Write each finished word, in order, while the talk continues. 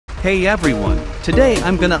Hey everyone, today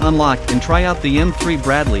I'm gonna unlock and try out the M3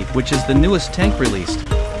 Bradley, which is the newest tank released.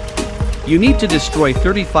 You need to destroy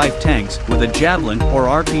 35 tanks with a javelin or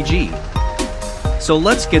RPG. So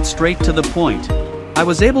let's get straight to the point. I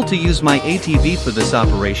was able to use my ATV for this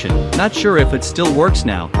operation, not sure if it still works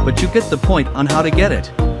now, but you get the point on how to get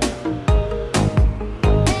it.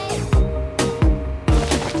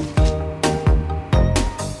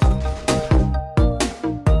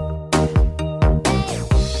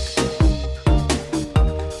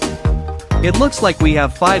 It looks like we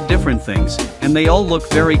have 5 different things, and they all look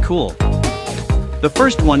very cool. The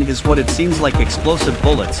first one is what it seems like explosive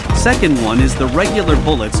bullets. Second one is the regular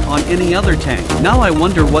bullets on any other tank. Now I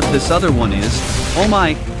wonder what this other one is. Oh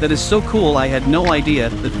my, that is so cool, I had no idea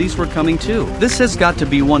that these were coming too. This has got to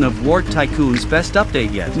be one of War Tycoon's best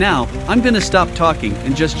update yet. Now, I'm gonna stop talking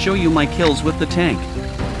and just show you my kills with the tank.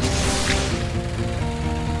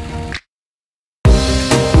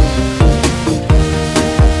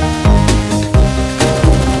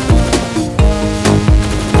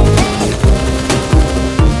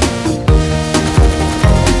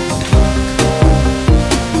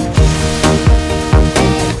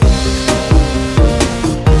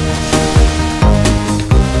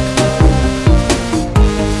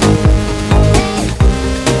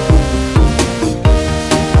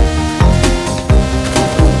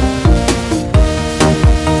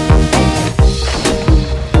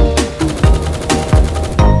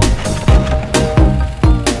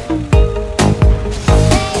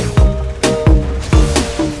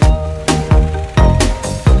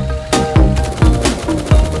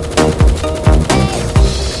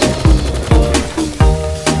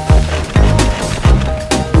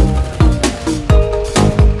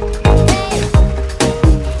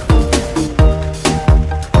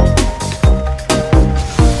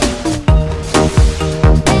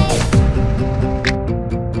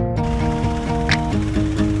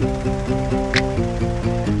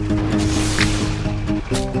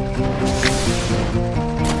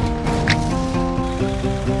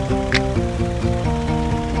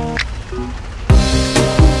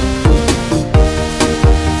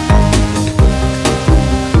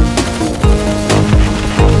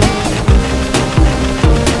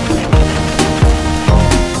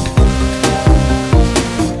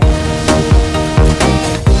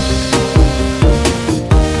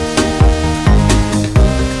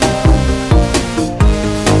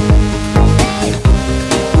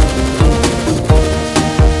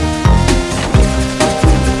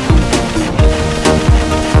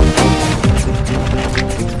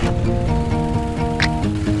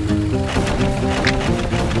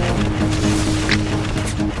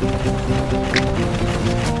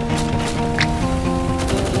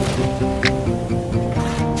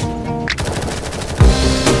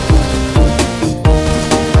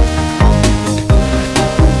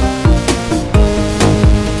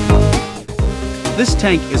 This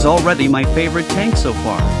tank is already my favorite tank so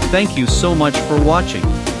far. Thank you so much for watching.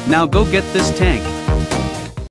 Now go get this tank.